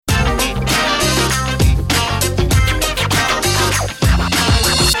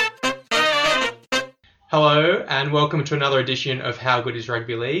and welcome to another edition of How Good is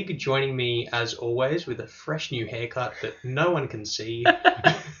Rugby League. Joining me, as always, with a fresh new haircut that no one can see,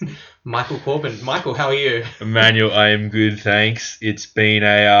 Michael Corbin. Michael, how are you? Emmanuel, I am good, thanks. It's been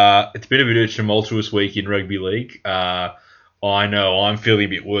a bit of a tumultuous week in rugby league. I know I'm feeling a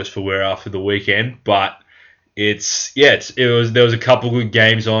bit worse for wear after the weekend, but there was a couple good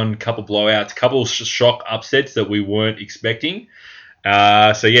games on, a couple blowouts, a couple shock upsets that we weren't expecting.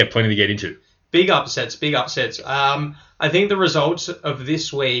 Plenty to get into. Big upsets. I think the results of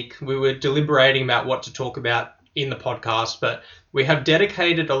this week, we were deliberating about what to talk about in the podcast, but we have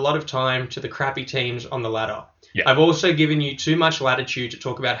dedicated a lot of time to the crappy teams on the ladder. Yeah. I've also given you too much latitude to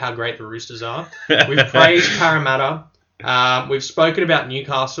talk about how great the Roosters are. We've praised Parramatta. We've spoken about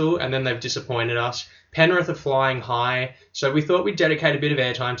Newcastle, and then they've disappointed us. Penrith are flying high. So we thought we'd dedicate a bit of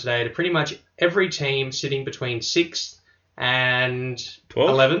airtime today to pretty much every team sitting between 6th and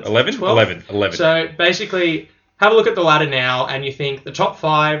 11th. 11. So basically, have a look at the ladder now, and you think the top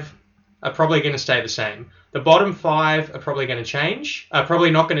 5 are probably going to stay the same. The bottom 5 are probably going to change. Probably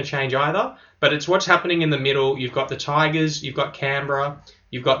not going to change either. But it's what's happening in the middle. You've got the Tigers, you've got Canberra,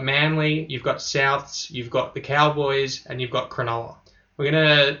 you've got Manly, you've got Souths, you've got the Cowboys, and you've got Cronulla. We're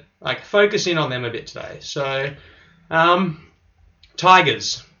going to focus in on them a bit today. So,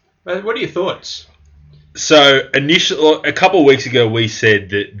 Tigers. What are your thoughts? So, initially, a couple of weeks ago, we said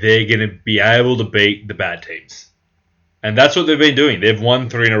that they're going to be able to beat the bad teams. And that's what they've been doing. They've won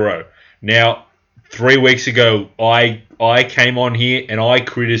 3 in a row. Now, 3 weeks ago, I came on here and I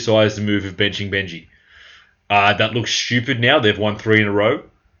criticised the move of benching Benji. That looks stupid now. They've won 3 in a row.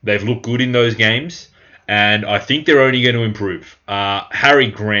 They've looked good in those games. And I think they're only going to improve.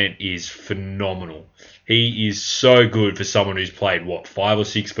 Harry Grant is phenomenal. He is so good for someone who's played, 5 or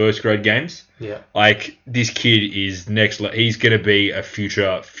 6 first grade games? Yeah. This kid is he's going to be a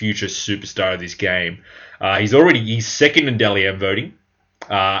future superstar of this game. He's second in Dally M voting.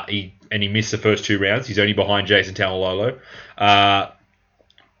 He missed the first 2 rounds. He's only behind Jason Taumalolo.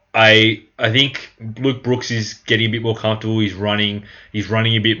 I think Luke Brooks is getting a bit more comfortable. He's running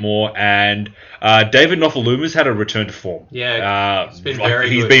a bit more, and David Nofaluma's had a return to form. Yeah, it's been very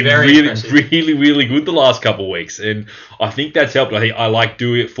he's good. been Very impressive. really good the last couple of weeks, and I think that's helped. I think I like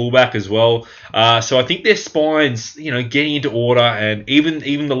doing it fullback as well. So I think their spines, getting into order, and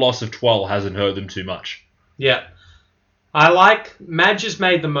even the loss of Twal hasn't hurt them too much. Yeah. I like Madge has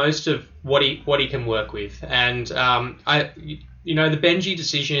made the most of what he can work with, and the Benji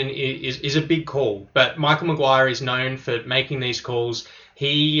decision is a big call, but Michael Maguire is known for making these calls.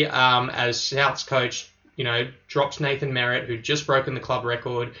 He, as South's coach, drops Nathan Merritt, who'd just broken the club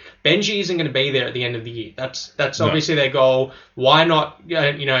record. Benji isn't going to be there at the end of the year. That's obviously their goal. Why not,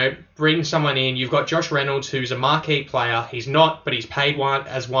 bring someone in? You've got Josh Reynolds, who's a marquee player. He's not, but he's paid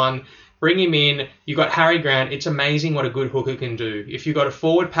as one. Bring him in. You've got Harry Grant. It's amazing what a good hooker can do. If you've got a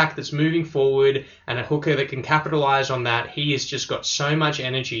forward pack that's moving forward and a hooker that can capitalise on that, he has just got so much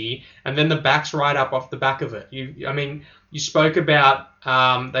energy. And then the back's right up off the back of it. You spoke about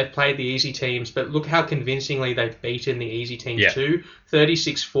they've played the easy teams, but look how convincingly they've beaten the easy teams too.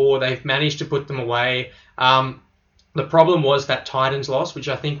 36-4. They've managed to put them away. The problem was that Titans loss, which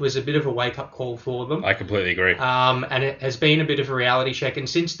I think was a bit of a wake-up call for them. I completely agree. And it has been a bit of a reality check. And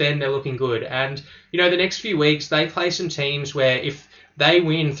since then, they're looking good. And, the next few weeks, they play some teams where if they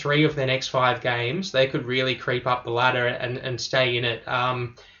win 3 of their next 5 games, they could really creep up the ladder and stay in it.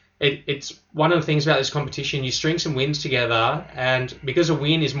 It's one of the things about this competition. You string some wins together, and because a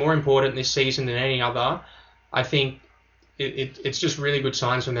win is more important this season than any other, I think it's just really good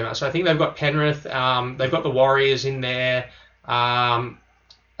signs from them. So I think they've got Penrith, they've got the Warriors in there. I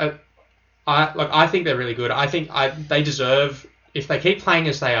think they're really good. I think they deserve, if they keep playing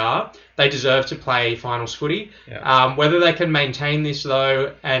as they are, they deserve to play finals footy. Yeah. Whether they can maintain this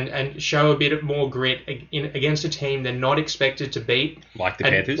though and show a bit more grit against a team they're not expected to beat, like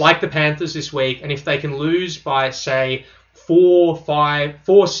the Panthers this week, and if they can lose by say 4, 5,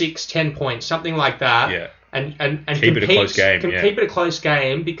 4, 6, 10 points, something like that. Yeah. And keep it a close game. Keep it a close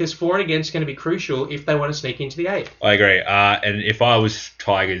game, because for and against is going to be crucial if they want to sneak into the 8. I agree. And if I was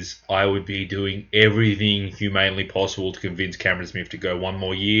Tigers, I would be doing everything humanely possible to convince Cameron Smith to go one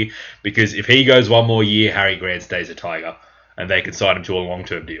more year, because if he goes one more year, Harry Grant stays a Tiger, and they can sign him to a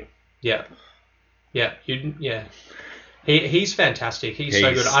long-term deal. Yeah. He's fantastic. He's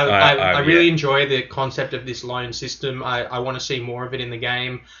so good. I really enjoy the concept of this loan system. I want to see more of it in the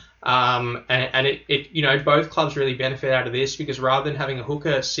game. Both clubs really benefit out of this, because rather than having a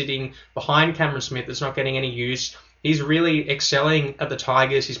hooker sitting behind Cameron Smith that's not getting any use, he's really excelling at the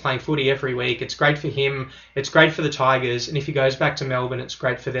Tigers. He's playing footy every week. It's great for him. It's great for the Tigers. And if he goes back to Melbourne, it's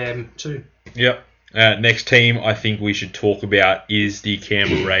great for them too. Yep. Next team I think we should talk about is the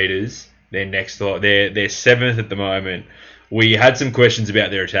Canberra Raiders. They're next. They're seventh at the moment. We had some questions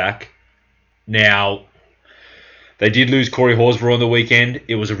about their attack. Now, they did lose Corey Horsburgh on the weekend.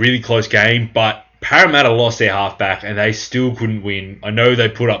 It was a really close game, but Parramatta lost their halfback and they still couldn't win. I know they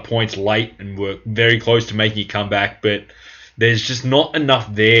put up points late and were very close to making a comeback, but there's just not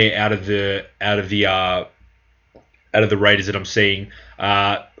enough there out of the Raiders that I'm seeing.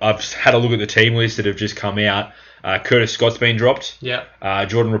 I've had a look at the team list that have just come out. Curtis Scott's been dropped. Yep.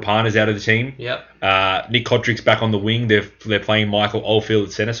 Jordan Rapana's out of the team. Yep. Nick Kodrick's back on the wing. They're playing Michael Oldfield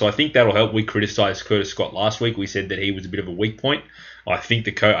at centre, so I think that'll help. We criticised Curtis Scott last week. We said that he was a bit of a weak point. I think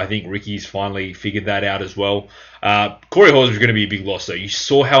Ricky's finally figured that out as well. Corey Horsburgh is going to be a big loss, though. You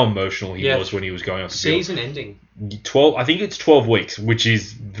saw how emotional he was when he was going off the field. Season ending. 12. I think it's 12 weeks, which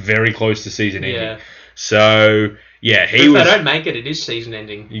is very close to season ending. Yeah. So yeah, if they don't make it, it is season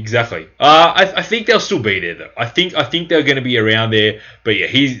ending. Exactly. I think they'll still be there though. I think they're going to be around there. But yeah,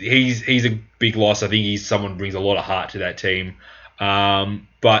 he's a big loss. I think he's someone who brings a lot of heart to that team.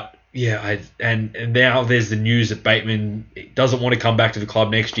 But yeah, and now there's the news that Bateman doesn't want to come back to the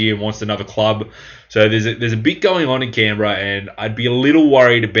club next year and wants another club. So there's a bit going on in Canberra, and I'd be a little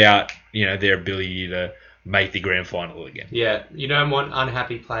worried about their ability to make the grand final again. Yeah, you don't want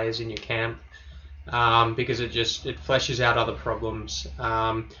unhappy players in your camp. Because it fleshes out other problems.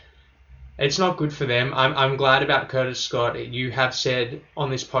 It's not good for them. I'm glad about Curtis Scott. You have said on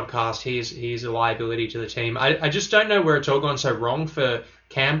this podcast he's a liability to the team. I just don't know where it's all gone so wrong for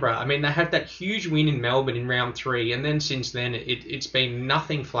Canberra. I mean, they had that huge win in Melbourne in round 3, and then since then it's been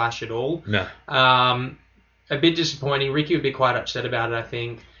nothing flash at all. No. A bit disappointing. Ricky would be quite upset about it, I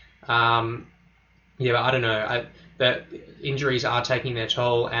think. Yeah, but I don't know. That injuries are taking their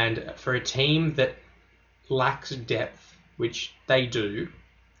toll, and for a team that lacks depth, which they do,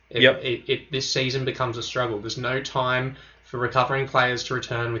 this season becomes a struggle. There's no time for recovering players to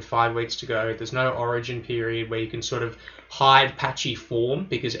return with 5 weeks to go. There's no origin period where you can sort of hide patchy form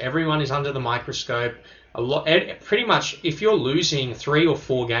because everyone is under the microscope. Pretty much, if you're losing 3 or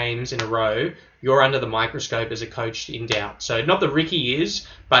 4 games in a row, you're under the microscope as a coach in doubt. So not that Ricky is,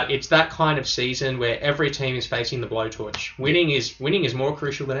 but it's that kind of season where every team is facing the blowtorch. Winning is more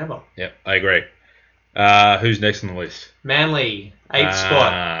crucial than ever. Yep, I agree. Who's next on the list? Manly, 8th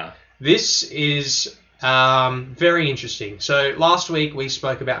spot. This is very interesting. So last week we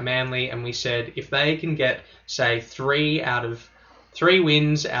spoke about Manly and we said if they can get, say, 3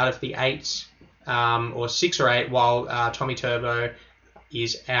 wins out of the 8, or 6 or 8, while Tommy Turbo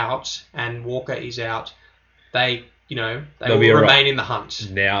is out and Walker is out, they will remain in the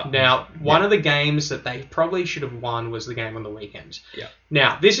hunt. Now, one of the games that they probably should have won was the game on the weekend. Yeah.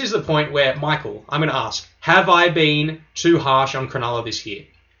 Now, this is the point where, Michael, I'm going to ask, have I been too harsh on Cronulla this year?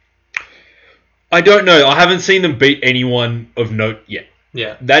 I don't know. I haven't seen them beat anyone of note yet.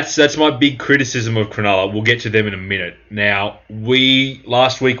 Yeah. That's my big criticism of Cronulla. We'll get to them in a minute. Now,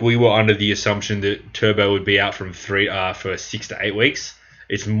 last week we were under the assumption that Turbo would be out for 6 to 8 weeks.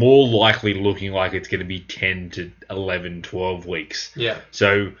 It's more likely looking like it's going to be 10 to 11, 12 weeks. Yeah.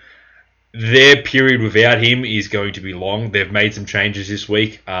 So their period without him is going to be long. They've made some changes this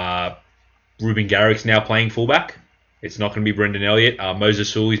week. Ruben Garrick's now playing fullback. It's not going to be Brendan Elliott. Moses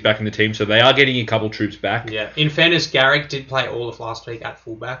Sully's back in the team, so they are getting a couple troops back. Yeah. In fairness, Garrick did play all of last week at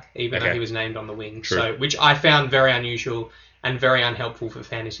fullback, even though he was named on the wing. True. So, which I found very unusual and very unhelpful for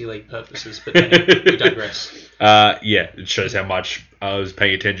fantasy league purposes. But anyway, we digress. It shows how much I was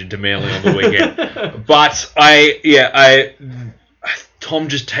paying attention to Manly on the weekend. But Tom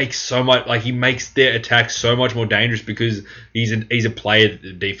just takes so much, he makes their attack so much more dangerous because he's a player that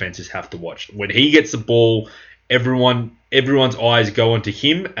the defenses have to watch. When he gets the ball, everyone's eyes go onto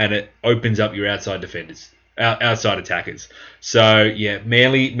him, and it opens up your outside defenders, outside attackers. So yeah,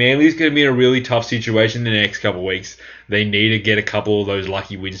 Manly's going to be in a really tough situation in the next couple of weeks. They need to get a couple of those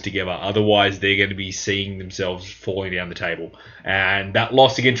lucky wins together. Otherwise, they're going to be seeing themselves falling down the table. And that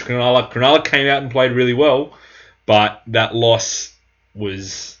loss against Cronulla came out and played really well, but that loss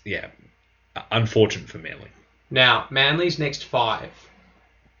was unfortunate for Manly. Now, Manly's next 5: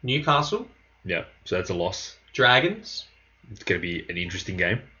 Newcastle. Yeah, so that's a loss. Dragons. It's going to be an interesting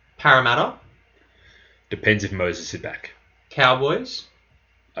game. Parramatta. Depends if Moses is back. Cowboys.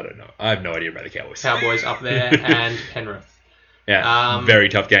 I don't know. I have no idea about the Cowboys. Cowboys up there, and Penrith. Yeah, very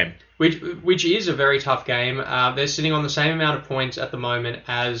tough game. Which is a very tough game. They're sitting on the same amount of points at the moment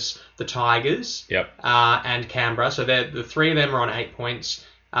as the Tigers. Yep. And Canberra. So the 3 of them are on 8 points.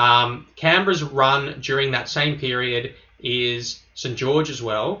 Canberra's run during that same period is St. George as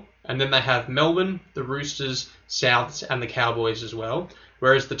well. And then they have Melbourne, the Roosters, Souths, and the Cowboys as well.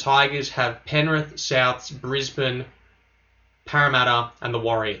 Whereas the Tigers have Penrith, Souths, Brisbane, Parramatta, and the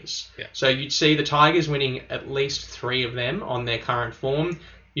Warriors. Yeah. So you'd see the Tigers winning at least 3 of them on their current form.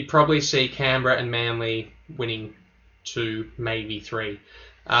 You'd probably see Canberra and Manly winning 2, maybe 3.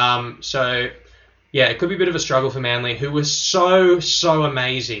 So, yeah, it could be a bit of a struggle for Manly, who was so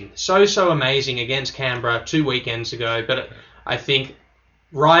amazing. So amazing against Canberra 2 weekends ago. But I think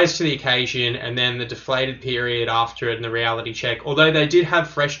rise to the occasion and then the deflated period after it and the reality check. Although they did have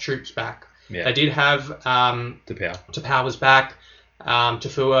fresh troops back. Yeah. They did have Tapau was back.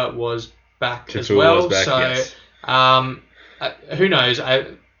 Tafua was back as well. Was back, so yes. Who knows?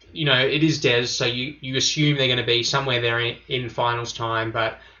 It is Des, so you assume they're going to be somewhere there in finals time,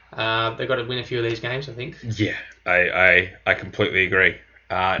 but they've got to win a few of these games, I think. Yeah, I completely agree.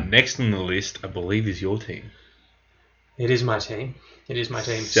 Next on the list, I believe, is your team. It is my team.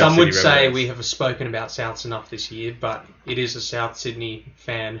 South Some would Sydney say Rabbitohs. we have spoken about Souths enough this year, but it is a South Sydney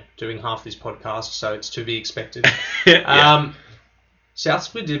fan doing half this podcast, so it's to be expected. Yeah.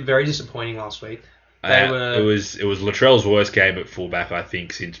 Souths did very disappointing last week. It was Latrell's worst game at fullback, I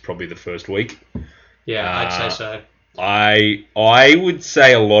think, since probably the first week. Yeah, I'd say so. I would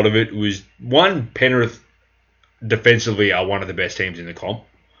say a lot of it was, one, Penrith defensively are one of the best teams in the comp.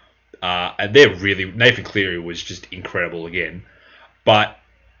 And they're really, Nathan Cleary was just incredible again. But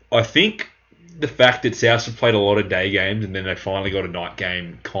I think the fact that Souths have played a lot of day games and then they finally got a night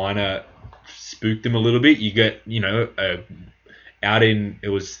game kind of spooked them a little bit. You get, it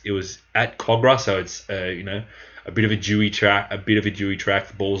was at Cogra, so it's a bit of a dewy track.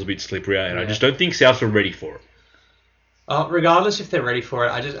 The ball's a bit slippery, and I just don't think Souths were ready for it. Regardless if they're ready for it,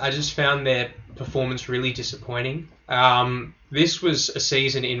 I just found their performance really disappointing. This was a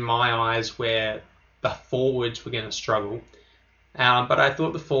season in my eyes where the forwards were going to struggle. But I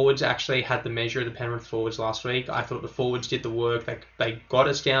thought the forwards actually had the measure of the Penrith forwards last week. I thought the forwards did the work. They got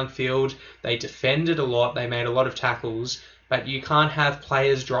us downfield. They defended a lot. They made a lot of tackles. But you can't have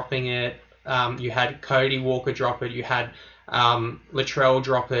players dropping it. You had Cody Walker drop it. You had Latrell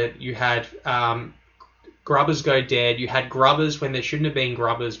drop it. You had Grubbers go dead. You had Grubbers when there shouldn't have been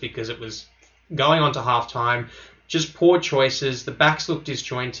Grubbers because it was going on to halftime. Just poor choices. The backs look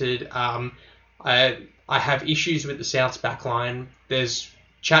disjointed. I have issues with the South's backline. There's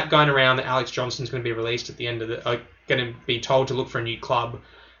chat going around that Alex Johnston's going to be released at the end of going to be told to look for a new club.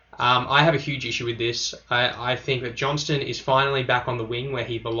 I have a huge issue with this. I think that Johnston is finally back on the wing where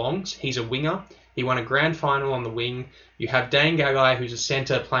he belongs. He's a winger. He won a grand final on the wing. You have Dane Gagai, who's a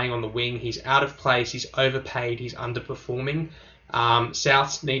centre, playing on the wing. He's out of place. He's overpaid. He's underperforming.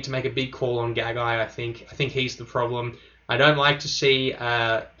 Souths need to make a big call on Gagai, I think. I think he's the problem. I don't like to see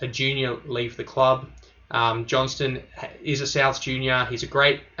a junior leave the club. Johnston is a Souths junior. He's a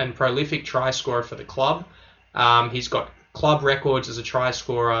great and prolific try scorer for the club. He's got club records as a try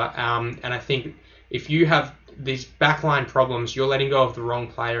scorer. And I think if you have these backline problems, you're letting go of the wrong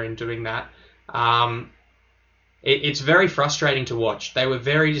player in doing that. It's very frustrating to watch. They were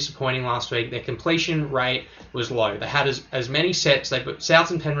very disappointing last week. Their completion rate was low. They had as many sets.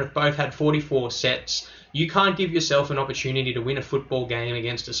 Souths and Penrith both had 44 sets. You can't give yourself an opportunity to win a football game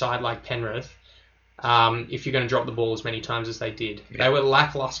against a side like Penrith if you're going to drop the ball as many times as they did. Yeah. They were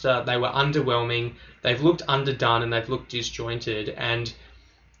lackluster. They were underwhelming. They've looked underdone and they've looked disjointed. And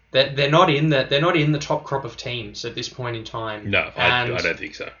they're not in the top crop of teams at this point in time. No, I don't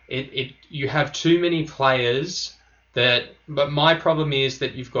think so. You have too many players but my problem is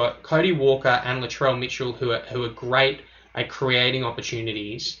that you've got Cody Walker and Latrell Mitchell who are great at creating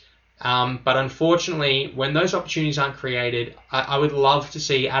opportunities. But unfortunately, when those opportunities aren't created, I would love to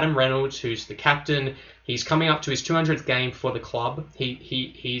see Adam Reynolds, who's the captain. He's coming up to his 200th game for the club.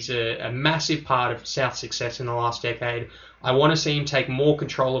 He's a massive part of South's success in the last decade. I want to see him take more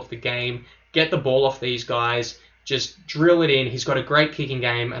control of the game, get the ball off these guys, just drill it in. He's got a great kicking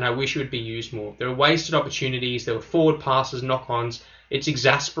game, and I wish it would be used more. There were wasted opportunities. There were forward passes, knock-ons. It's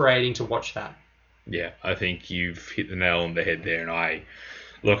exasperating to watch that. Yeah, I think you've hit the nail on the head there, and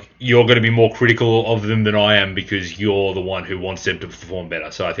look, you're going to be more critical of them than I am because you're the one who wants them to perform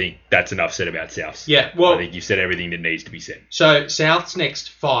better. So I think that's enough said about Souths. Yeah, well, I think you've said everything that needs to be said. So South's next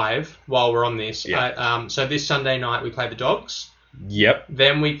 5, while we're on this. Yeah. So this Sunday night we play the Dogs. Yep.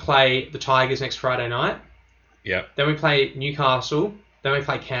 Then we play the Tigers next Friday night. Yep. Then we play Newcastle. Then we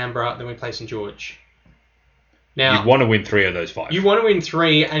play Canberra. Then we play St George. Now, you want to win 3 of those 5. You want to win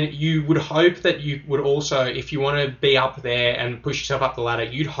 3, and you would hope that you would also, if you want to be up there and push yourself up the ladder,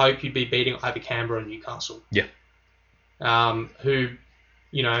 you'd hope you'd be beating either Canberra or Newcastle. Yeah. Who,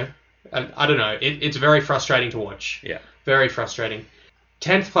 I don't know. It's very frustrating to watch. Yeah. Very frustrating.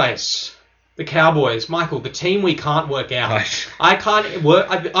 10th place, the Cowboys. Michael, the team we can't work out. Right. I can't work.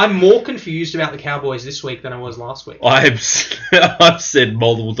 I'm more confused about the Cowboys this week than I was last week. I've said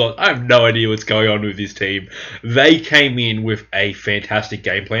multiple times, I have no idea what's going on with this team. They came in with a fantastic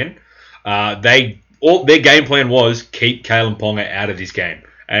game plan. Their game plan was keep Kalen Ponga out of this game.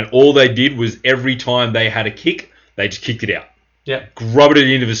 And all they did was every time they had a kick, they just kicked it out. Yeah. Grubbed it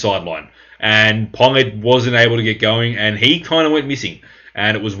into the sideline. And Ponga wasn't able to get going, and he kind of went missing.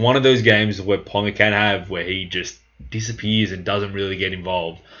 And it was one of those games where Ponga can have where he just disappears and doesn't really get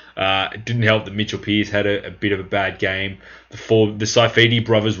involved. It didn't help that Mitchell Pearce had a bit of a bad game. The Saifidi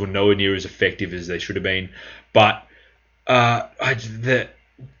brothers were nowhere near as effective as they should have been. But the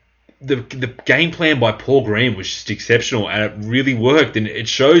game plan by Paul Green was just exceptional, and it really worked. And it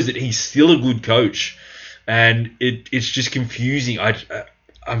shows that he's still a good coach. And it's just confusing.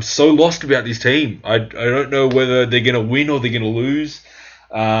 I'm so lost about this team. I don't know whether they're going to win or they're going to lose.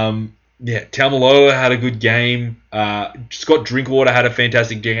 Taumaloa had a good game. Scott Drinkwater had a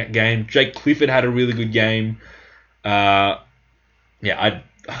fantastic game. Jake Clifford had a really good game. I'm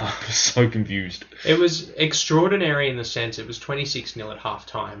so confused. It was extraordinary in the sense it was 26-0 at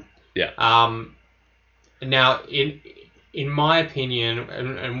halftime. Yeah. Now, in my opinion,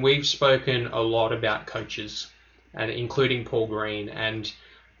 and we've spoken a lot about coaches, and including Paul Green, and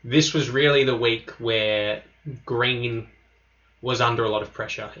this was really the week where Green was under a lot of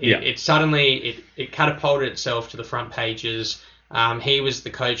pressure. It suddenly catapulted itself to the front pages. He was the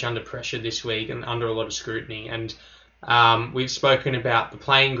coach under pressure this week and under a lot of scrutiny. And we've spoken about the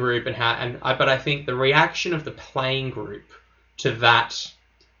playing group but I think the reaction of the playing group to that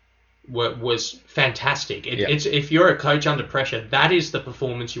was fantastic. It's if you're a coach under pressure, that is the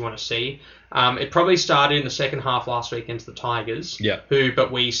performance you want to see. It probably started in the second half last week against the Tigers,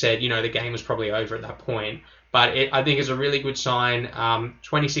 but we said, the game was probably over at that point. But I think it's a really good sign.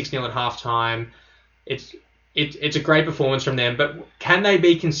 26-0 at halftime. It's a great performance from them, but can they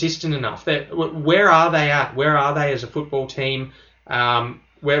be consistent enough? Where are they at? Where are they as a football team?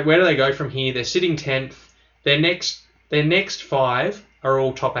 Where do they go from here? They're sitting 10th. Their next 5 are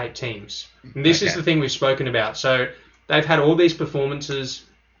all top 8 teams. And this is the thing we've spoken about. So they've had all these performances,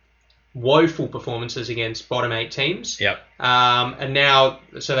 woeful performances against bottom 8 teams. Yep. And now,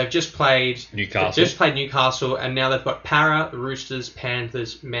 so they've just played Newcastle. And now they've got Para, Roosters,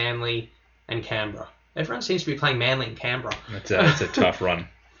 Panthers, Manly, and Canberra. Everyone seems to be playing Manly and Canberra. It's a tough run.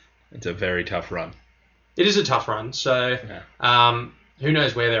 It's a very tough run. It is a tough run. So, who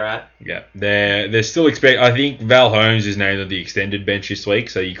knows where they're at? Yeah, they're still I think Val Holmes is named on the extended bench this week,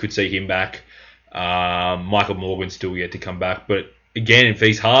 so you could see him back. Michael Morgan's still yet to come back, but again, if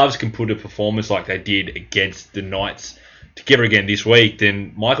these halves can put a performance like they did against the Knights together again this week,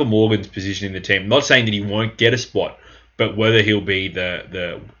 then Michael Morgan's positioning the team. I'm not saying that he won't get a spot, but whether he'll be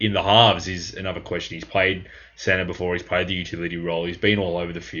the in the halves is another question. He's played centre before. He's played the utility role. He's been all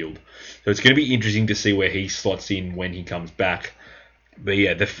over the field. So it's going to be interesting to see where he slots in when he comes back. But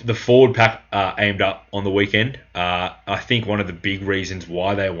yeah, the forward pack aimed up on the weekend. I think one of the big reasons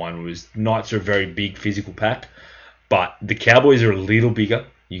why they won was Knights are a very big physical pack, but the Cowboys are a little bigger.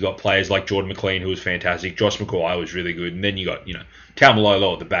 You got players like Jordan McLean, who was fantastic. Josh McCoy was really good. And then you got,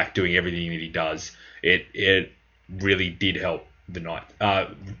 Taumaloa at the back doing everything that he does. It really did help the Knights.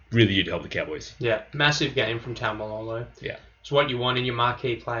 Really did help the Cowboys. Yeah, massive game from Taumaloa. Yeah. It's what you want in your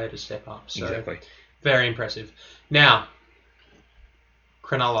marquee player to step up. So exactly. Very impressive. Now,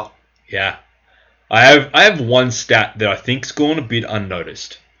 Cronulla. Yeah. I have one stat that I think's gone a bit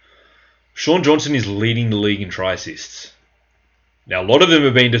unnoticed. Sean Johnson is leading the league in try assists. Now, a lot of them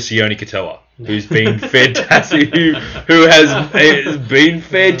have been to Sione Katoa, who's been fantastic, who has been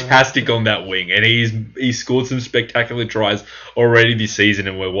fantastic on that wing, and he's scored some spectacular tries already this season,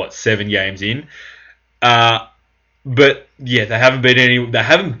 and we're 7 games in. But yeah, they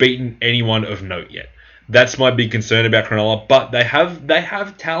haven't beaten anyone of note yet. That's my big concern about Cronulla, but they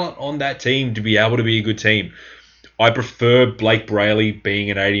have talent on that team to be able to be a good team. I prefer Blake Brayley being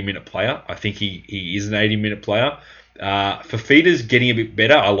an 80-minute player. I think he is an 80-minute player. Fafita's getting a bit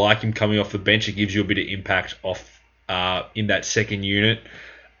better. I like him coming off the bench. It gives you a bit of impact off in that second unit.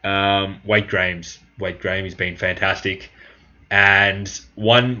 Wade Graham's been fantastic, and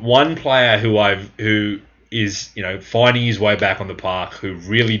one player who is finding his way back on the park, who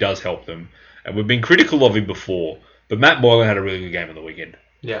really does help them. And we've been critical of him before, but Matt Moylan had a really good game on the weekend.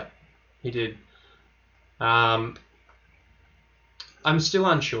 Yeah, he did. I'm still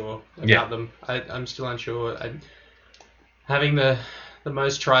unsure about them. I'm still unsure. Having the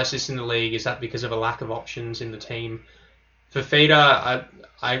most try assists in the league, is that because of a lack of options in the team? Fafita,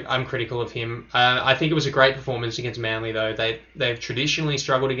 I'm critical of him. I think it was a great performance against Manly, though. They've traditionally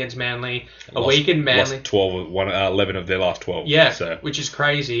struggled against Manly. Weakened Manly. Lost 11 of their last 12. Yeah, so. which is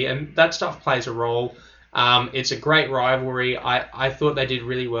crazy. And that stuff plays a role. It's a great rivalry. I thought they did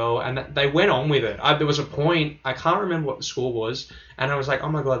really well. And they went on with it. There was a point, I can't remember what the score was, and I was like, oh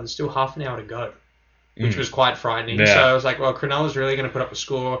my God, there's still half an hour to go, which was quite frightening. Yeah. So I was like, well, Cronulla's really going to put up a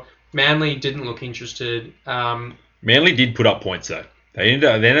score. Manly didn't look interested. Manly did put up points, though. They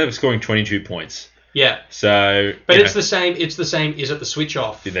ended up scoring 22 points. Yeah. So, but it's the same. Is it the switch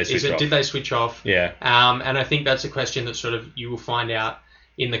off? Did they switch off? Did they switch off? Yeah. And I think that's a question that sort of you will find out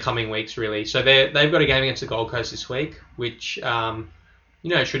in the coming weeks, really. So they've got a game against the Gold Coast this week, which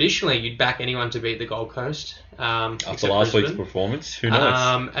traditionally you'd back anyone to beat the Gold Coast. After last week's performance, who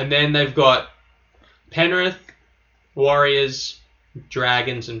knows? And then they've got Penrith, Warriors,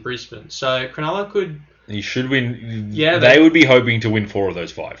 Dragons, and Brisbane. So Cronulla could. You should win. Yeah, they would be hoping to win 4 of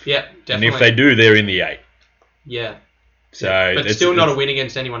those 5. Yeah, definitely. And if they do, they're in the 8. Yeah. So, but still not a win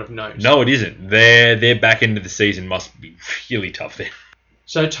against anyone of note. No, it isn't. Their back end of the season must be really tough there.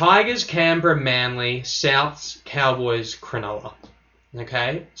 So Tigers, Canberra, Manly, Souths, Cowboys, Cronulla.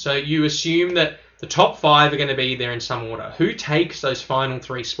 Okay, so you assume that the top 5 are going to be there in some order. Who takes those final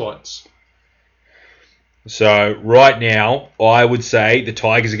 3 spots? So right now, I would say the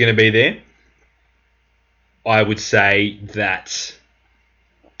Tigers are going to be there. I would say that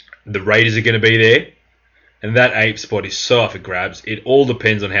the Raiders are going to be there. And that 8th spot is so up for grabs. It all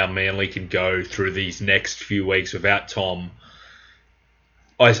depends on how Manly can go through these next few weeks without Tom.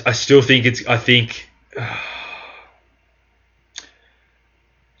 I still think it's going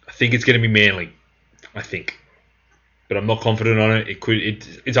to be Manly. I think. But I'm not confident on it.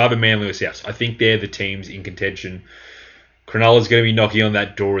 It's either Manly or South. I think they're the teams in contention. Cronulla's going to be knocking on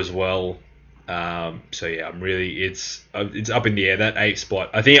that door as well. So yeah, it's up in the air, that 8th spot.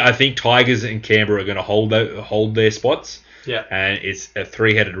 I think Tigers and Canberra are going to hold their spots. Yeah. And it's a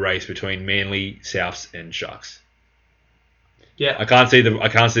 3-headed race between Manly, Souths, and Sharks. Yeah. I can't see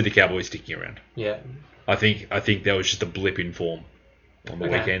the Cowboys sticking around. Yeah. I think that was just a blip in form on the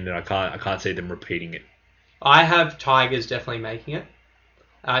weekend, and I can't see them repeating it. I have Tigers definitely making it.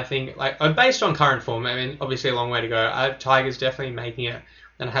 I think, based on current form, I mean, obviously a long way to go. I have Tigers definitely making it,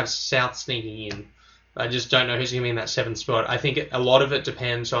 and I have South sneaking in. I just don't know who's going to be in that 7th spot. I think a lot of it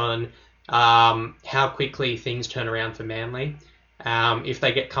depends on how quickly things turn around for Manly. If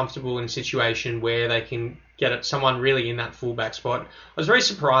they get comfortable in a situation where they can get someone really in that fullback spot. I was very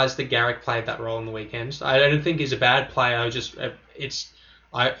surprised that Garrick played that role on the weekend. I don't think he's a bad player.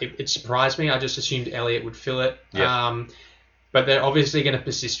 It surprised me. I just assumed Elliott would fill it. Yep. But they're obviously going to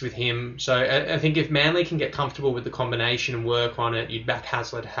persist with him. So I think if Manly can get comfortable with the combination and work on it, you'd back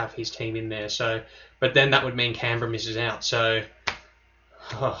Hasler to have his team in there. So, but then that would mean Canberra misses out. So,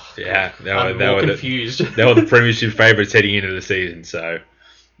 I'm more confused. They were the premiership favourites heading into the season. So,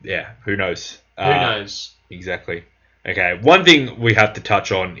 yeah, who knows? Who knows? Exactly. Okay, one thing we have to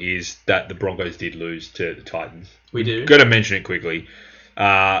touch on is that the Broncos did lose to the Titans. We do. Got to mention it quickly.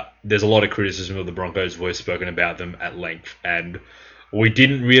 There's a lot of criticism of the Broncos. We've spoken about them at length, and we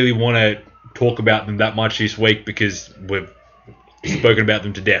didn't really want to talk about them that much this week because we've spoken about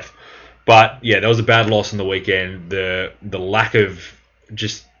them to death. But yeah, that was a bad loss on the weekend. The lack of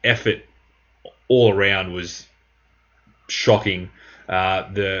just effort all around was shocking.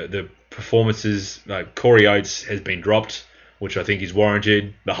 The performances, like Corey Oates has been dropped, which I think is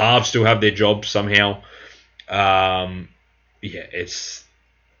warranted. The halves still have their job somehow. It's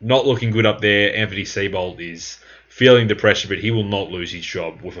not looking good up there. Anthony Seibold is feeling the pressure, but he will not lose his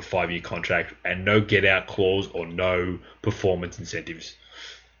job with a 5-year contract and no get-out clause or no performance incentives.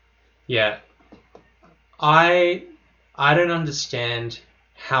 Yeah. I don't understand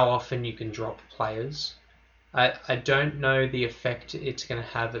how often you can drop players. I don't know the effect it's going to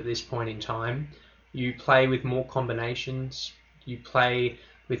have at this point in time. You play with more combinations. You play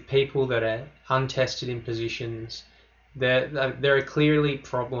with people that are untested in positions. There are clearly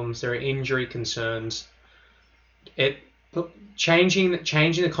problems. There are injury concerns. Changing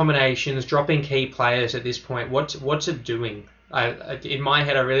the combinations, dropping key players at this point. What's it doing? In my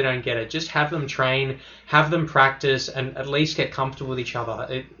head, I really don't get it. Just have them train, have them practice, and at least get comfortable with each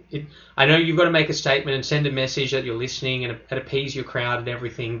other. I know you've got to make a statement and send a message that you're listening and appease your crowd and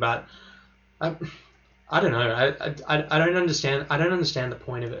everything, but I don't know. I don't understand. I don't understand the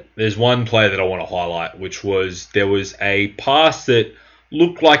point of it. There's one player that I want to highlight, which was there was a pass that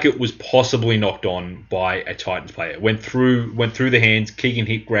looked like it was possibly knocked on by a Titans player. It went through the hands. Keegan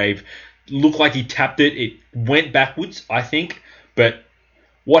Hitgrave looked like he tapped it. It went backwards, I think. But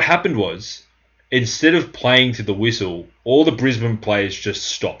what happened was instead of playing to the whistle, all the Brisbane players just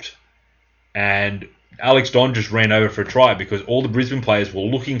stopped. And Alex Don just ran over for a try because all the Brisbane players were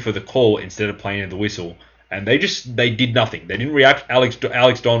looking for the call instead of playing to the whistle. And they did nothing. They didn't react. Alex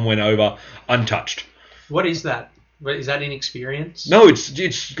Don went over untouched. What is that? Is that inexperience? No,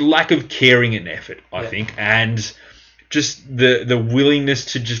 it's lack of caring and effort, I think. And just the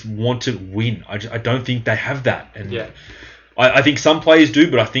willingness to just want to win. I don't think they have that. And I think some players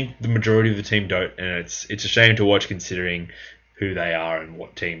do, but I think the majority of the team don't. And it's a shame to watch considering who they are and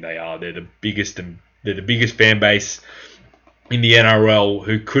what team they are. They're the biggest fan base in the NRL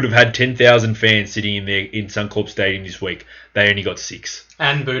who could have had 10,000 fans sitting in Suncorp Stadium this week. They only got 6.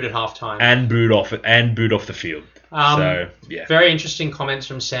 And booed at halftime. And booed off the field. Very interesting comments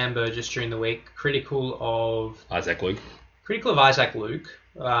from Sam Burgess during the week, critical of Isaac Luke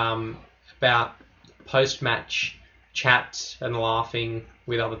about post-match chats and laughing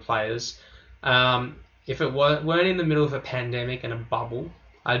with other players. If it weren't in the middle of a pandemic and a bubble,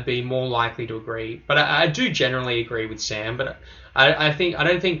 I'd be more likely to agree. But I do generally agree with Sam. But I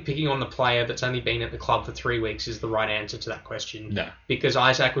don't think picking on the player that's only been at the club for 3 weeks is the right answer to that question. No. Because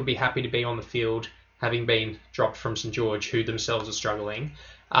Isaac would be happy to be on the field, having been dropped from St George, who themselves are struggling.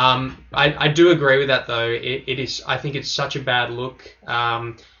 I do agree with that, though. It is. I think it's such a bad look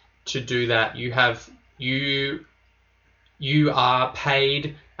to do that. You are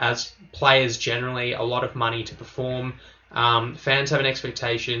paid as players generally a lot of money to perform. Fans have an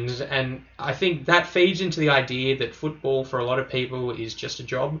expectations, and I think that feeds into the idea that football for a lot of people is just a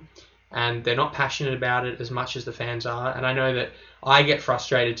job, and they're not passionate about it as much as the fans are. And I know that I get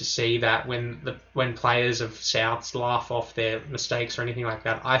frustrated to see that when players of Souths laugh off their mistakes or anything like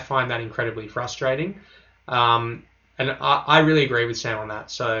that. I find that incredibly frustrating, and I really agree with Sam on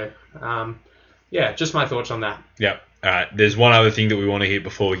that. So just my thoughts on that. Yeah. All right. There's one other thing that we want to hit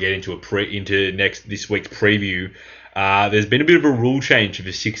before we get into this week's preview. There's been a bit of a rule change for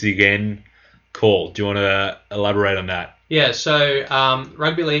the 6 again call. Do you want to elaborate on that? Yeah, so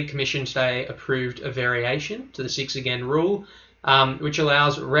Rugby League Commission today approved a variation to the 6 again rule, which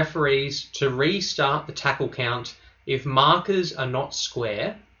allows referees to restart the tackle count if markers are not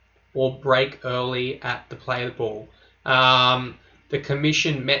square or break early at the play of the ball. The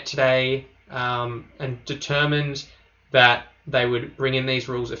Commission met today and determined that they would bring in these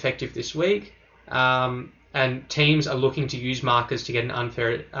rules effective this week. And teams are looking to use markers to get an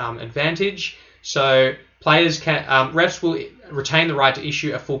unfair advantage. So refs will retain the right to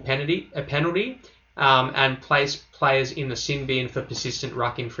issue a full penalty, and place players in the sin bin for persistent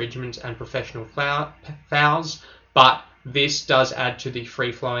ruck infringements and professional fouls. But this does add to the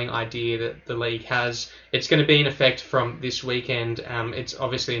free-flowing idea that the league has. It's going to be in effect from this weekend. It's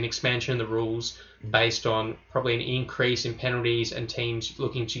obviously an expansion of the rules based on probably an increase in penalties and teams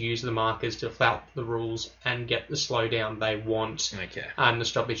looking to use the markers to flout the rules and get the slowdown they want and the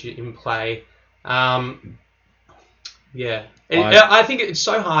stoppage in play. I think it's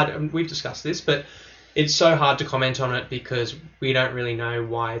so hard, and we've discussed this, but it's so hard to comment on it because we don't really know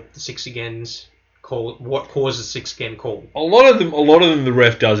why the 6 again's call, what causes 6 again call. A lot of them the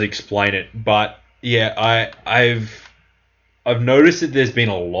ref does explain it, but I've noticed that there's been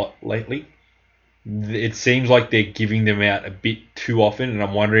a lot lately. It seems like they're giving them out a bit too often, and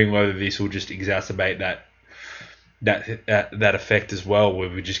I'm wondering whether this will just exacerbate that effect as well, where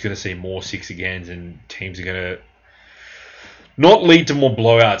we're just going to see more 6 agains and teams are going to not lead to more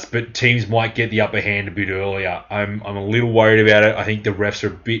blowouts, but teams might get the upper hand a bit earlier. I'm a little worried about it. I think the refs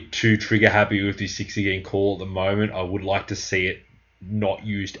are a bit too trigger happy with this 6 again call at the moment. I would like to see it not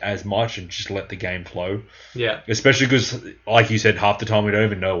used as much and just let the game flow. Yeah. Especially because, like you said, half the time we don't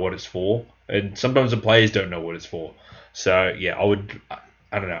even know what it's for. And sometimes the players don't know what it's for. So, I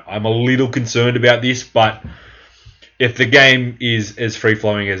don't know. I'm a little concerned about this, but if the game is as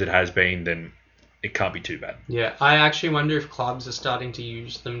free-flowing as it has been, then it can't be too bad. Yeah, I actually wonder if clubs are starting to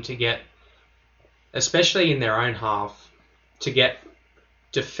use them to get, especially in their own half, to get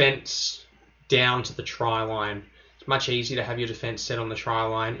defence down to the try line. It's much easier to have your defence set on the try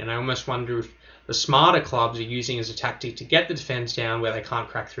line, and I almost wonder if the smarter clubs are using as a tactic to get the defence down where they can't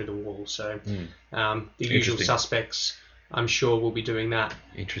crack through the wall. So the usual suspects, I'm sure, will be doing that.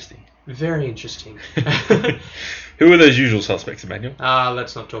 Interesting. Very interesting. Who are those usual suspects, Emmanuel?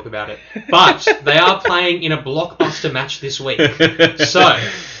 Let's not talk about it. But they are playing in a blockbuster match this week. So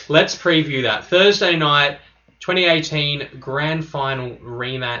let's preview that. Thursday night, 2018 Grand Final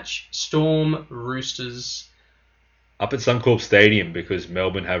rematch, Storm Roosters. Up at Suncorp Stadium because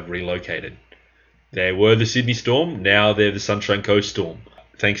Melbourne have relocated. They were the Sydney Storm, now they're the Sunshine Coast Storm,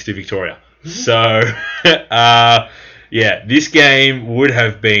 thanks to Victoria. So, Yeah, this game would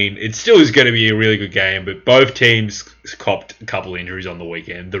have been. It still is going to be a really good game, but both teams copped a couple injuries on the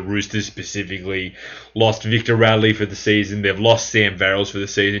weekend. The Roosters specifically lost Victor Radley for the season. They've lost Sam Verrills for the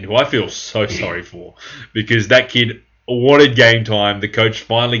season, who I feel so sorry for, because that kid wanted game time. The coach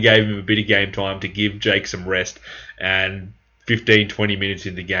finally gave him a bit of game time to give Jake some rest, and 15, 20 minutes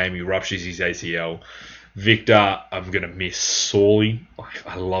in the game, he ruptures his ACL. Victor, I'm going to miss sorely.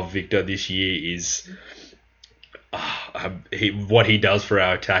 I love Victor. This year is... what he does for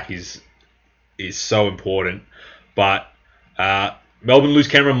our attack is so important. But Melbourne lose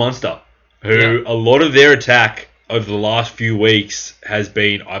Cameron Munster, who a lot of their attack over the last few weeks has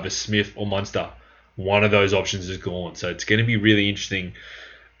been either Smith or Munster. One of those options is gone. So it's going to be really interesting.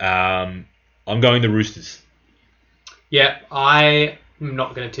 I'm going the Roosters. Yeah, I'm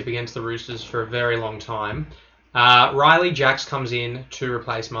not going to tip against the Roosters for a very long time. Riley Jacks comes in to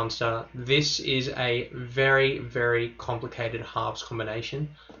replace Munster. This is a very, very complicated halves combination.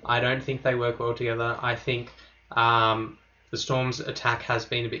 I don't think they work well together. I think the Storm's attack has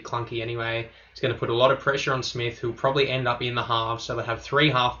been a bit clunky anyway. It's going to put a lot of pressure on Smith, who'll probably end up in the halves. So they have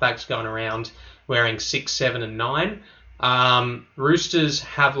 3 halfbacks going around wearing 6, 7 and 9. Roosters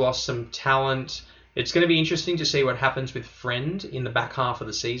have lost some talent. It's going to be interesting to see what happens with Friend in the back half of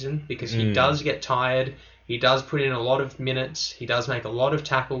the season, because he does get tired. He does put in a lot of minutes. He does make a lot of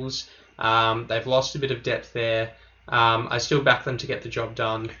tackles. They've lost a bit of depth there. I still back them to get the job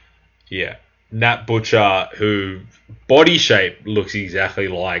done. Yeah. Nat Butcher, who body shape looks exactly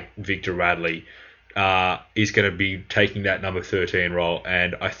like Victor Radley, is going to be taking that number 13 role.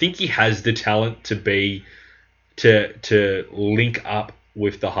 And I think he has the talent to link up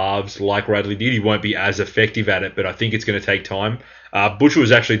with the halves like Radley did. He won't be as effective at it, but I think it's going to take time. Butcher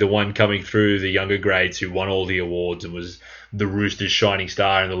was actually the one coming through the younger grades who won all the awards and was the Roosters' shining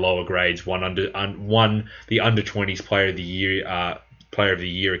star in the lower grades. Won the under-20s player of the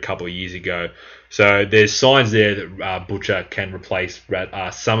year a couple of years ago. So there's signs there that Butcher can replace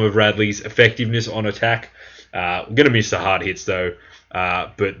some of Radley's effectiveness on attack. I'm going to miss the hard hits though.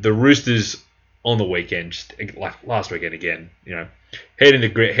 But the Roosters on the weekend, just like last weekend again, head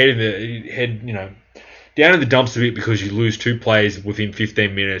down in the dumps a bit because you lose 2 players within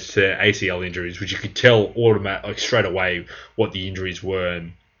 15 minutes to ACL injuries, which you could tell straight away what the injuries were,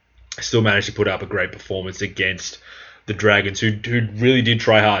 and still managed to put up a great performance against the Dragons, who really did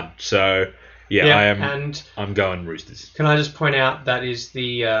try hard. So I'm going Roosters. Can I just point out that is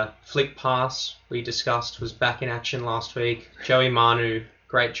the flick pass we discussed was back in action last week. Joey Manu,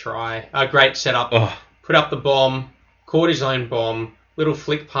 great try, great setup, put up the bomb, caught his own bomb, little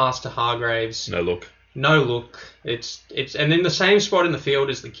flick pass to Hargraves. No look. It's and in the same spot in the field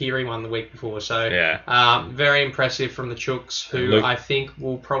as the Keary one the week before. So very impressive from the Chooks, who I think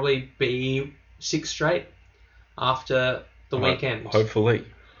will probably be 6 straight after the weekend.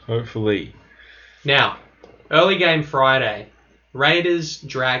 Hopefully. Now, early game Friday, Raiders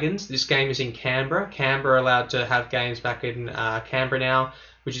Dragons. This game is in Canberra. Canberra are allowed to have games back in Canberra now,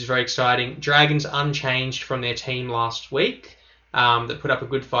 which is very exciting. Dragons unchanged from their team last week that put up a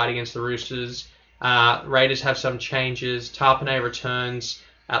good fight against the Roosters. Raiders have some changes. Tarpanay returns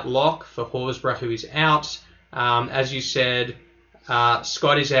at lock for Horsburgh, who is out. As you said,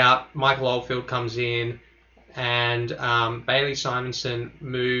 Scott is out. Michael Oldfield comes in. And Bailey Simonson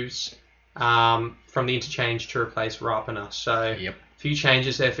moves from the interchange to replace Rapana. So a few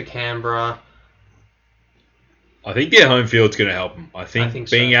changes there for Canberra. I think their home field's going to help them. I think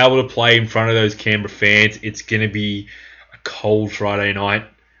being able to play in front of those Canberra fans, it's going to be a cold Friday night.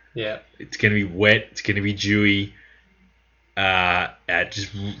 Yeah. It's going to be wet. It's going to be dewy. It just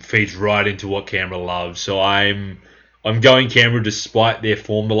feeds right into what Canberra loves. So I'm going Canberra despite their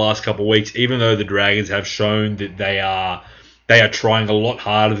form the last couple of weeks, even though the Dragons have shown that they are trying a lot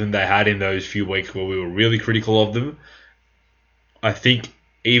harder than they had in those few weeks where we were really critical of them. I think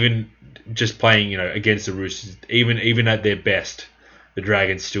even just playing, against the Roosters, even at their best, the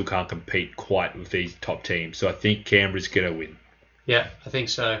Dragons still can't compete quite with these top teams. So I think Canberra's going to win. Yeah, I think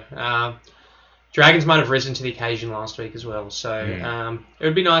so. Dragons might have risen to the occasion last week as well. So it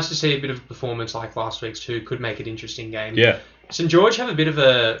would be nice to see a bit of a performance like last week's too. Could make it an interesting game. Yeah. St George have a bit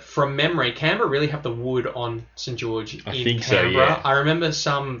of from memory, Canberra really have the wood on St George in Canberra. So, yeah. I remember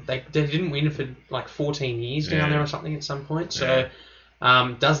they didn't win for like 14 years down there or something at some point. So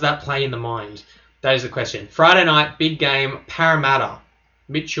does that play in the mind? That is the question. Friday night, big game, Parramatta.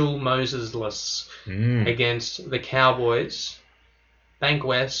 Mitchell Mosesless against the Cowboys. Bank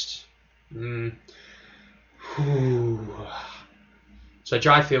West. So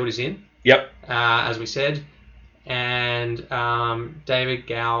Jai Field is in. Yep. As we said. And David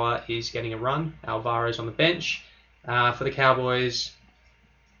Gower is getting a run. Alvaro's on the bench. For the Cowboys,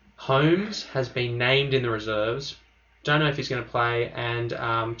 Holmes has been named in the reserves. Don't know if he's going to play, and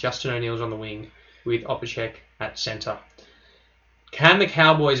Justin O'Neill's on the wing with Opacek at centre. Can the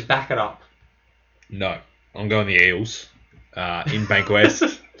Cowboys back it up? No. I'm going the Eels in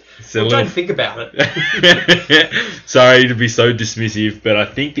Bankwest. Well, don't think about it. Sorry to be so dismissive, but I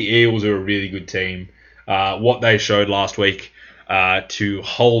think the Eels are a really good team. What they showed last week to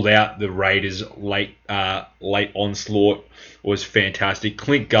hold out the Raiders' late onslaught was fantastic.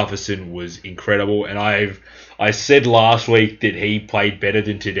 Clint Gutherson was incredible, and I said last week that he played better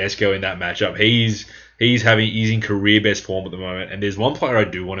than Tedesco in that matchup. He's in career best form at the moment. And there's one player I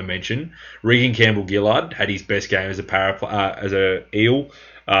do want to mention. Regan Campbell-Gillard had his best game as a Eel.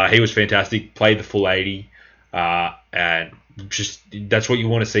 He was fantastic. Played the full 80, and just that's what you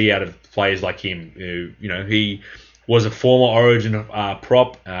want to see out of players like him. He was a former Origin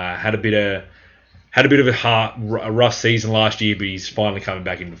prop. Had a bit of a rough season last year, but he's finally coming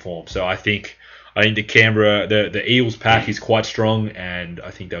back into form. So I think the Canberra, the Eels pack is quite strong, and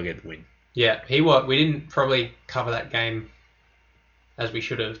I think they'll get the win. Yeah, we didn't probably cover that game as we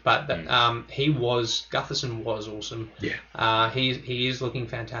should have, but Gutherson was awesome. Yeah. He is looking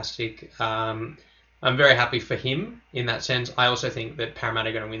fantastic. I'm very happy for him in that sense. I also think that Parramatta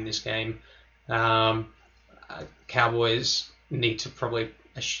are going to win this game. Cowboys need to probably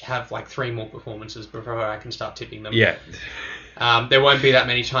have like 3 more performances before I can start tipping them. Yeah. There won't be that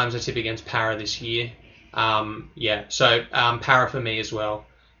many times I tip against Para this year. So Para for me as well.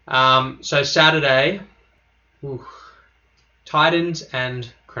 So Saturday, Titans and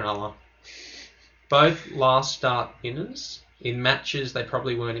Cronulla. Both last start winners in matches they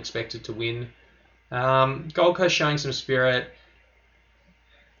probably weren't expected to win. Gold Coast showing some spirit.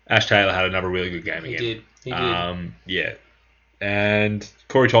 Ash Taylor had another really good game again. He did. Yeah. And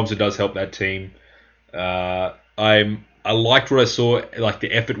Corey Thompson does help that team. I liked what I saw, like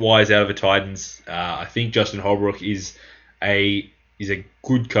the effort-wise out of the Titans. I think Justin Holbrook is a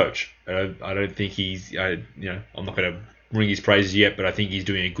good coach. I don't think I'm not going to ring his praises yet, but I think he's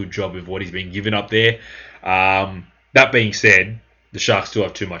doing a good job of what he's been given up there. That being said, the Sharks still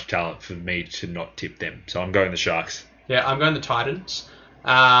have too much talent for me to not tip them. So I'm going the Sharks. Yeah, I'm going the Titans.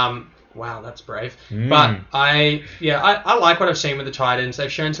 Wow, that's brave. But I like what I've seen with the Titans.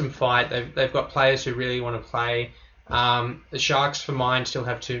 They've shown some fight. They've got players who really want to play. The Sharks, for mine, still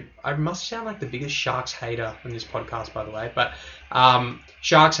have two. I must sound like the biggest Sharks hater in this podcast, by the way. But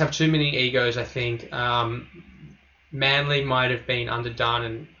Sharks have too many egos, I think. Manly might have been underdone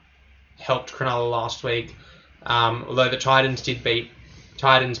and helped Cronulla last week. Although the Titans did beat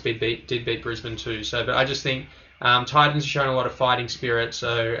Brisbane too. So, but I just think Titans have shown a lot of fighting spirit.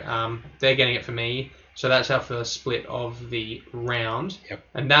 So they're getting it for me. So that's our first split of the round. Yep.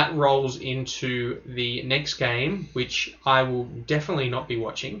 And that rolls into the next game, which I will definitely not be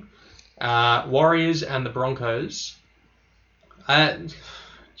watching. Warriors and the Broncos. Jeez.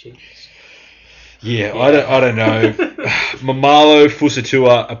 Yeah, I don't know. Mamalo,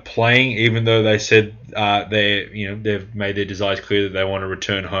 Fusatua are playing, even though they said they've made their desires clear that they want to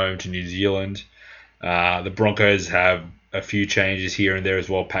return home to New Zealand. The Broncos have a few changes here and there as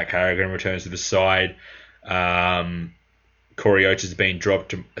well. Pat Carrigan returns to the side. Corey Oates has been dropped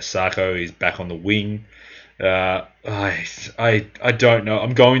to Asako. He's back on the wing. I don't know.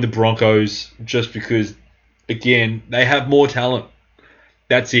 I'm going the Broncos just because, again, they have more talent.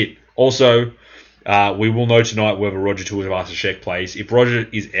 That's it. Also, we will know tonight whether Roger Tuivasa-Sheck plays. If Roger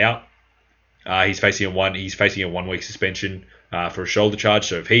is out, he's facing a 1 week suspension for a shoulder charge.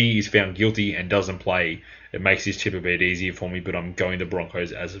 So if he is found guilty and doesn't play, it makes this tip a bit easier for me. But I'm going the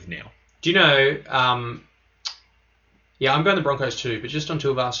Broncos as of now. Do you know? I'm going the Broncos too. But just on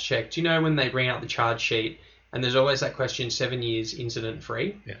Tuivasa-Sheck, do you know when they bring out the charge sheet and there's always that question: 7 years incident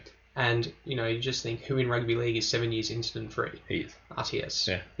free? Yeah. And, you just think, who in rugby league is 7 years incident-free? He is. RTS.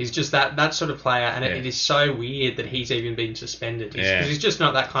 Yeah. He's just that sort of player, and it is so weird that he's even been suspended. Because he's just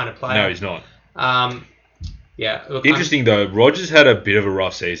not that kind of player. No, he's not. Look, interesting, though, Rogers had a bit of a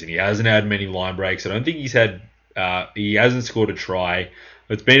rough season. He hasn't had many line breaks. I don't think he's had... he hasn't scored a try.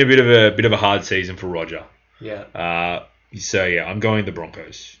 It's been a bit of a hard season for Roger. Yeah. I'm going the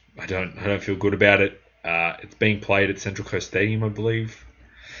Broncos. I don't feel good about it. It's being played at Central Coast Stadium, I believe.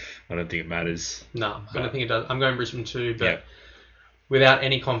 I don't think it matters. No, I don't think it does. I'm going Brisbane too, but without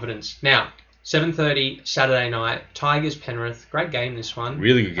any confidence. Now, 7:30 Saturday night, Tigers Penrith. Great game, this one.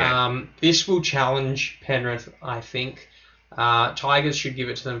 Really good game. This will challenge Penrith, I think. Tigers should give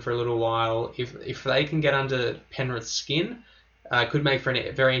it to them for a little while. If they can get under Penrith's skin, could make for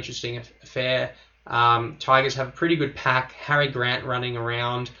a very interesting affair. Tigers have a pretty good pack. Harry Grant running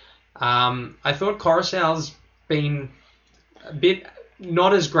around. I thought Coruscant's been a bit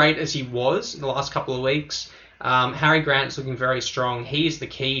not as great as he was in the last couple of weeks. Harry Grant's looking very strong. He is the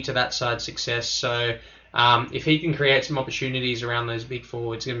key to that side's success. So if he can create some opportunities around those big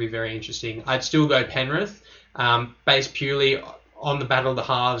forwards, it's going to be very interesting. I'd still go Penrith, based purely on the battle of the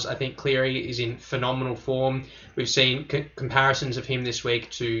halves. I think Cleary is in phenomenal form. We've seen comparisons of him this week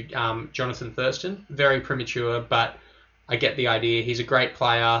to Jonathan Thurston. Very premature, but I get the idea. He's a great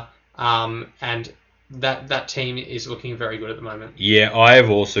player, and that team is looking very good at the moment. Yeah, I have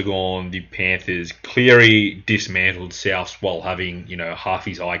also gone the Panthers. Cleary dismantled Souths while having, half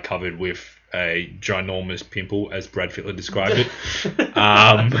his eye covered with a ginormous pimple, as Brad Fittler described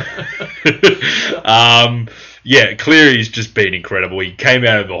it. Cleary's just been incredible. He came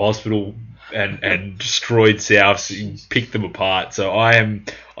out of the hospital and destroyed Souths. He picked them apart. So I'm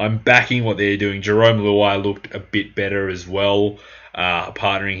backing what they're doing. Jerome Luai looked a bit better as well,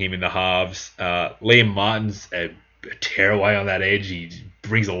 partnering him in the halves. Liam Martin's a tearaway on that edge. He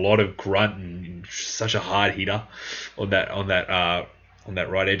brings a lot of grunt and such a hard hitter on that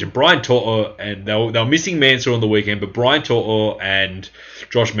right edge. And Brian To'o, and they were missing Mansour on the weekend, but Brian To'o and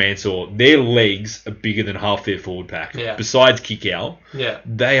Josh Mansour, their legs are bigger than half their forward pack. Yeah. Besides Kikau,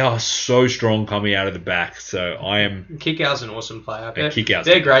 they are so strong coming out of the back. So I am... Kikau's an awesome player. Kikau's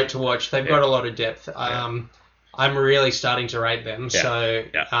they're great to watch. They've got a lot of depth. I'm really starting to rate them. So,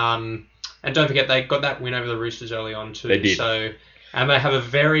 and don't forget, they got that win over the Roosters early on too. They did. So, and they have a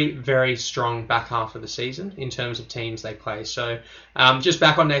very, very strong back half of the season in terms of teams they play. So, just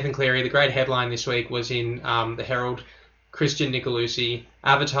back on Nathan Cleary, the great headline this week was in the Herald. Christian Nicolosi,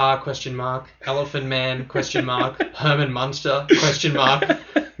 Avatar, ? Elephant Man, ? Herman Munster, ?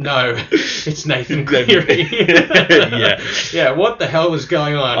 No, it's Nathan Cleary. Yeah, what the hell was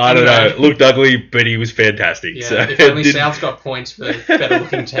going on? I don't know. It looked ugly, but he was fantastic. Yeah, so if only South's got points for better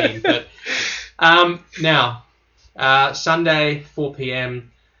looking team. But now, Sunday, 4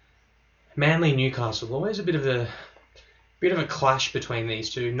 p.m, Manly Newcastle. Always a bit of a clash between these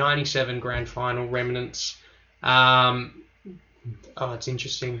two. 97 grand final remnants. It's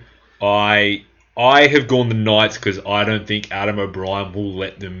interesting. I have gone the Knights because I don't think Adam O'Brien will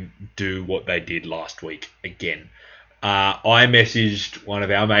let them do what they did last week again. I messaged one of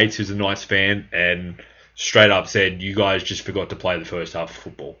our mates who's a Knights fan and straight up said, you guys just forgot to play the first half of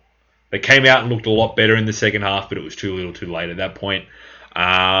football. They came out and looked a lot better in the second half, but it was too little too late at that point.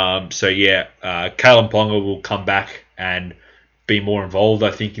 Kalen Ponga will come back and be more involved,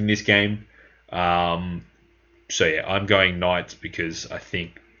 I think, in this game. I'm going Knights because I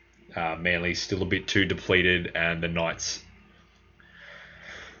think Manly's still a bit too depleted, and the Knights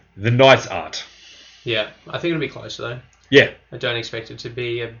aren't. Yeah, I think it'll be close though. Yeah, I don't expect it to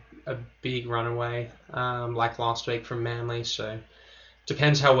be a big runaway like last week from Manly. So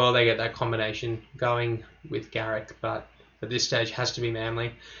depends how well they get that combination going with Garrick, but at this stage has to be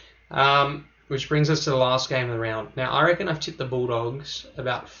Manly. Which brings us to the last game of the round. Now, I reckon I've tipped the Bulldogs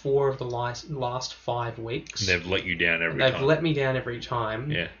about 4 of the last 5 weeks. And they've let you down every time. They've let me down every time.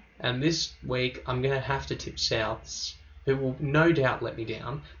 Yeah. And this week, I'm going to have to tip Souths, who will no doubt let me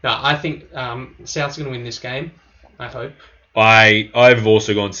down. No, I think Souths are going to win this game, I hope. I've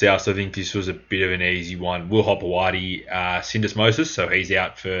also gone South. I think this was a bit of an easy one. Will Hopewadi syndesmosis, so he's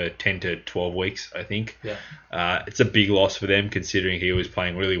out for 10 to 12 weeks, I think. Yeah. It's a big loss for them considering he was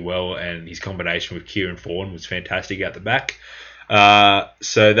playing really well and his combination with Kieran Thorne was fantastic out the back. So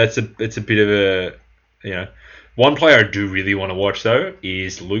it's a bit of a, one player I do really want to watch though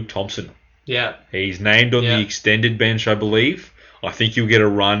is Luke Thompson. Yeah. He's named on the extended bench, I believe. I think he'll get a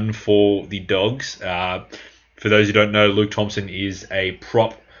run for the Dogs. For those who don't know, Luke Thompson is a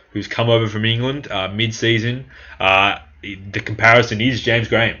prop who's come over from England mid-season. The comparison is James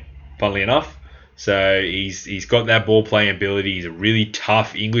Graham, funnily enough. So he's got that ball-playing ability. He's a really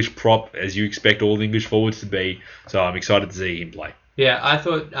tough English prop, as you expect all English forwards to be. So I'm excited to see him play. Yeah, I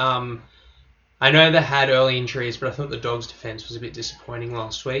thought... I know they had early injuries, but I thought the Dogs' defence was a bit disappointing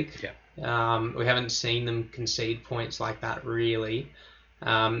last week. Yeah. We haven't seen them concede points like that, really.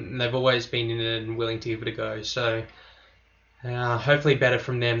 They've always been in it and willing to give it a go. So hopefully better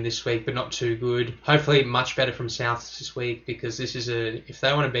from them this week, but not too good. Hopefully much better from South this week, because this is if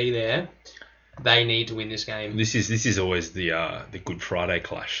they want to be there, they need to win this game. This is always the Good Friday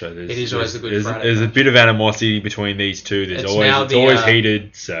clash. So it is always the Good Friday There's clash. a bit of animosity between these two. It's always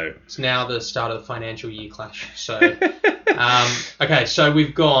heated. So it's now the start of the financial year clash. So okay, so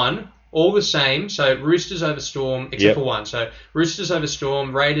we've gone all the same. So Roosters over Storm, except for one. So Roosters over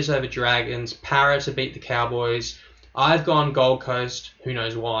Storm, Raiders over Dragons, Para to beat the Cowboys. I've gone Gold Coast, who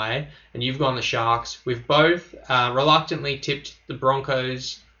knows why, and you've gone the Sharks. We've both reluctantly tipped the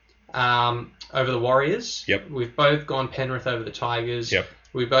Broncos over the Warriors. Yep. We've both gone Penrith over the Tigers. Yep.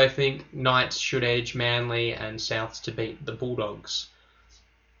 We both think Knights should edge Manly and Souths to beat the Bulldogs.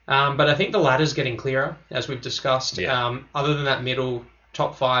 But I think the ladder's getting clearer, as we've discussed. Yeah. Other than that middle,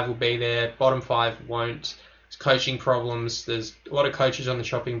 top 5 will be there. Bottom 5 won't. There's coaching problems. There's a lot of coaches on the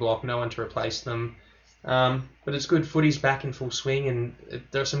chopping block. No one to replace them. But it's good. Footy's back in full swing, and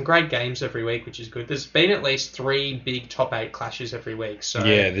there are some great games every week, which is good. There's been at least 3 big top 8 clashes every week. So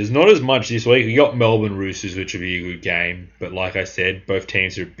yeah, there's not as much this week. We got Melbourne Roosters, which will be a good game. But like I said, both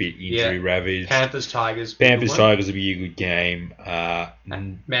teams are a bit injury ravaged. Panthers Tigers will be a good game.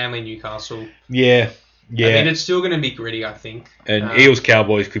 Manly Newcastle. Yeah. Yeah. I mean, it's still going to be gritty, I think. And Eels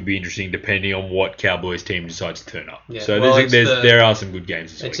Cowboys could be interesting depending on what Cowboys team decides to turn up. Yeah. So Well, there are some good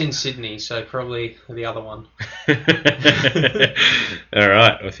games this week. It's in Sydney, so probably the other one. All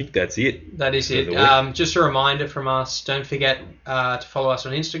right. I think that's it. That is it. Just a reminder from us, don't forget to follow us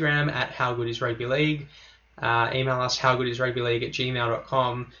on Instagram at HowGoodIsRugbyLeague. Email us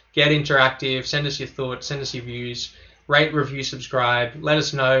howgoodisrugbyleague@gmail.com. Get interactive. Send us your thoughts. Send us your views. Rate, review, subscribe. Let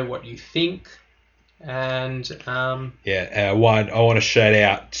us know what you think. And I want to shout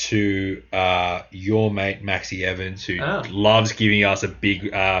out to your mate Maxie Evans, who loves giving us a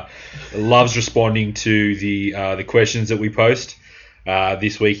big, loves responding to the questions that we post.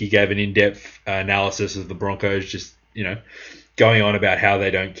 This week he gave an in-depth analysis of the Broncos, just going on about how they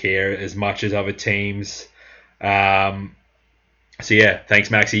don't care as much as other teams. So yeah,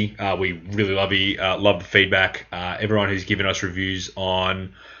 thanks Maxie. We really love the feedback. Everyone who's given us reviews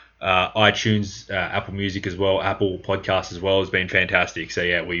on iTunes, Apple Music as well, Apple Podcasts as well has been fantastic. So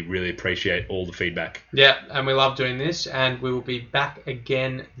yeah, we really appreciate all the feedback. Yeah, and we love doing this, and we will be back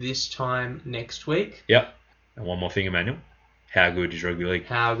again this time next week. Yep. And one more thing, Emmanuel. How good is rugby league?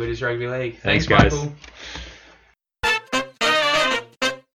 How good is rugby league? Thanks Thanks guys. Michael.